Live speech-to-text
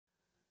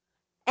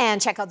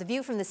And check out the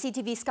view from the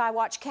CTV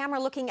Skywatch camera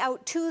looking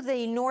out to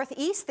the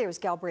northeast. There's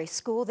Galbraith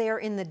School there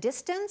in the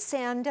distance.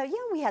 And yeah,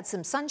 we had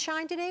some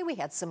sunshine today. We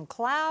had some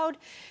cloud.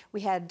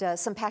 We had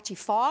some patchy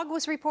fog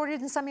was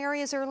reported in some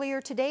areas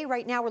earlier today.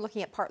 Right now we're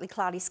looking at partly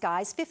cloudy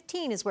skies.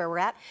 15 is where we're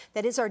at.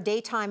 That is our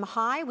daytime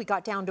high. We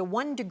got down to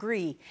 1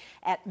 degree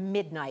at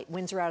midnight.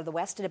 Winds are out of the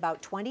west at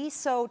about 20.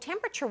 So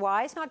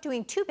temperature-wise, not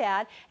doing too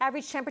bad.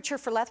 Average temperature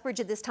for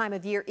Lethbridge at this time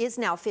of year is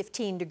now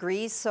 15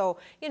 degrees. So,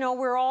 you know,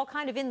 we're all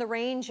kind of in the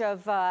range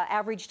of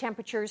average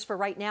temperatures for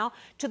right now.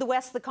 To the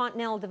west, the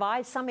Continental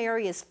Divide, some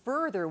areas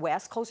further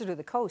west, closer to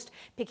the coast,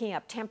 picking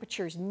up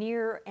temperatures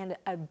near and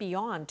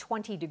beyond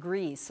 20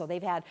 degrees. So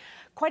they've had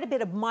quite a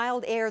bit of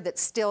mild air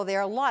that's still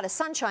there. A lot of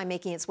sunshine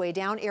making its way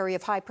down. Area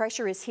of high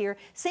pressure is here.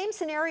 Same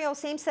scenario,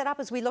 same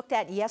setup as we looked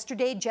at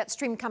yesterday. Jet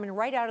stream coming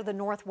right out of the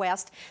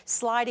northwest,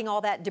 sliding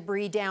all that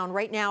debris down.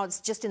 Right now,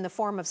 it's just in the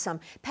form of some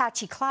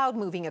patchy cloud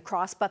moving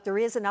across, but there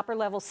is an upper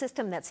level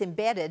system that's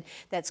embedded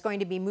that's going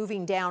to be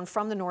moving down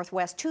from the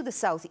northwest to the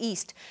southeast.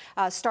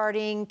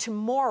 Starting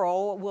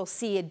tomorrow, we'll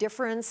see a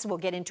difference. We'll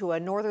get into a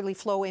northerly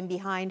flow in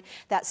behind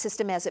that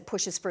system as it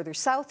pushes further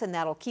south, and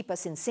that'll keep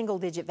us in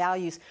single-digit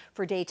values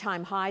for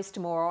daytime highs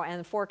tomorrow. And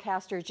the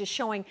forecaster is just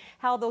showing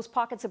how those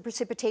pockets of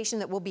precipitation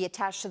that will be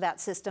attached to that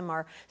system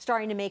are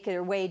starting to make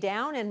their way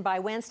down. And by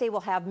Wednesday,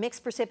 we'll have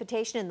mixed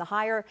precipitation in the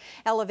higher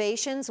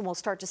elevations, and we'll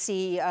start to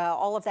see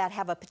all of that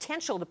have a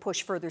potential to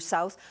push further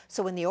south.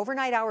 So in the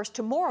overnight hours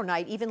tomorrow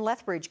night, even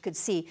Lethbridge could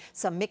see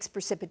some mixed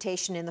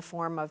precipitation in the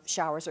form of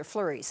showers or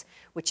flurries,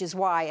 which is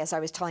why, as I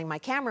was telling my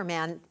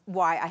cameraman,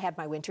 why I had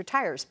my winter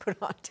tires put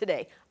on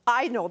today.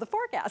 I know the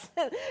forecast.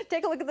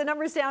 Take a look at the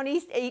numbers down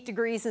east, 8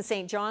 degrees in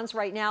St. John's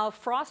right now.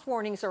 Frost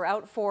warnings are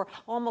out for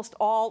almost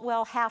all,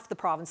 well, half the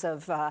province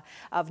of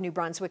New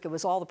Brunswick. It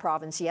was all the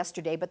province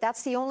yesterday, but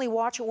that's the only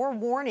watch or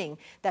warning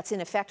that's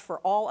in effect for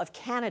all of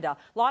Canada.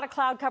 A lot of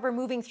cloud cover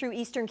moving through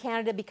eastern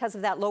Canada because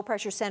of that low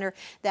pressure center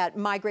that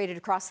migrated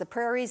across the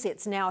prairies.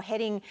 It's now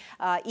heading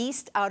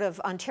east out of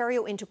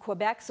Ontario into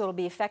Quebec, so it'll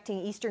be affecting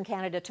eastern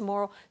Canada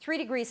tomorrow. 3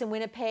 degrees in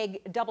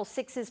Winnipeg, double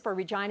sixes for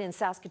Regina and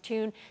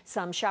Saskatoon.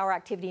 Some shower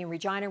activity in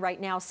Regina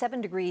right now, 7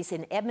 degrees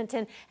in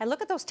Edmonton. And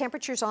look at those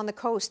temperatures on the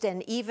coast,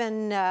 and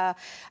even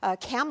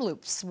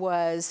Kamloops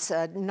was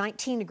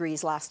 19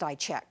 degrees last I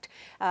checked.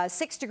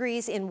 6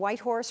 degrees in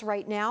Whitehorse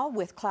right now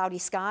with cloudy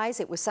skies.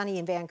 It was sunny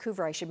in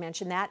Vancouver, I should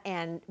mention that,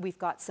 and we've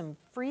got some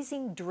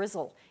freezing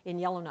drizzle in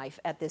Yellowknife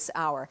at this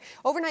hour.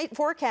 Overnight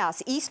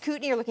forecast, East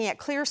Kootenay are looking at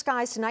clear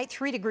skies tonight,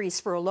 3 degrees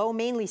for a low,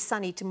 mainly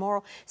sunny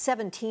tomorrow,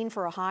 17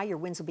 for a high. Your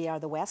winds will be out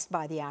of the west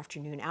by the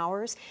afternoon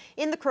hours.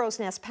 In the Crow's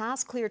Nest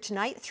Pass, clear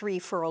tonight, 3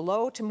 for a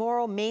low.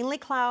 Tomorrow, mainly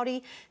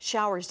cloudy,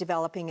 showers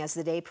developing as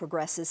the day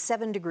progresses,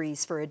 7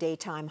 degrees for a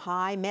daytime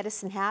high.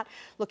 Medicine Hat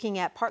looking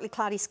at partly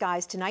cloudy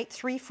skies tonight,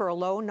 3 for a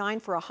low,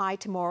 9 for a high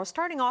tomorrow.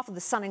 Starting off with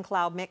the sun and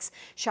cloud mix,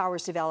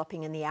 showers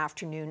developing in the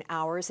afternoon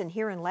hours. And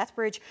here in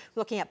Lethbridge,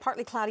 looking at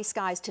partly cloudy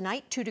skies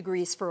tonight, 2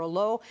 degrees for a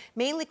low,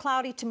 mainly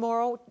cloudy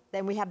tomorrow.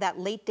 Then we have that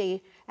late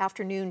day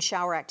afternoon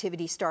shower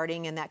activity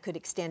starting, and that could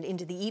extend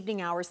into the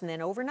evening hours. And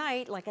then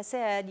overnight, like I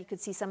said, you could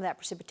see some of that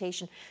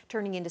precipitation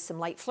turning into some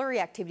light flurry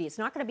activity. It's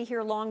not going to be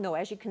here long, though.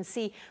 As you can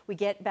see, we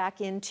get back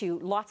into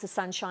lots of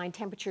sunshine.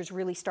 Temperatures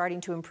really starting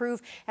to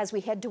improve as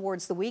we head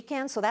towards the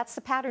weekend. So that's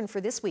the pattern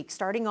for this week.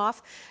 Starting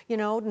off, you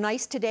know,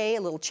 nice today,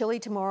 a little chilly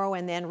tomorrow,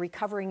 and then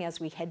recovering as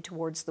we head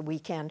towards the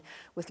weekend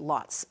with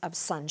lots of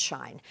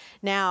sunshine.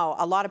 Now,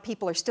 a lot of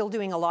people are still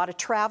doing a lot of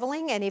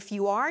traveling, and if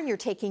you are, you're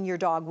taking your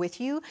dog with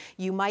you.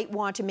 You might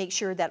want to make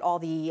sure that all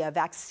the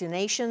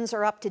vaccinations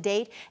are up to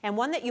date. And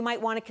one that you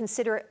might want to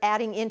consider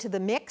adding into the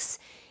mix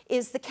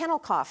is the kennel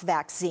cough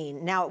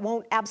vaccine. Now, it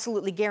won't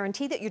absolutely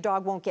guarantee that your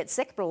dog won't get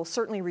sick, but it will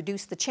certainly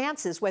reduce the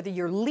chances whether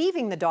you're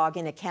leaving the dog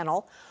in a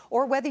kennel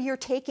or whether you're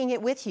taking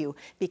it with you,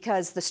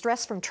 because the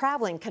stress from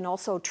traveling can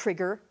also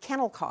trigger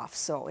kennel cough.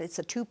 So it's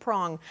a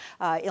two-prong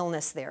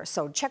illness there.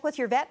 So check with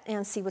your vet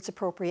and see what's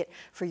appropriate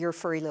for your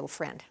furry little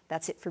friend.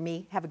 That's it for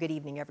me. Have a good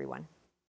evening, everyone.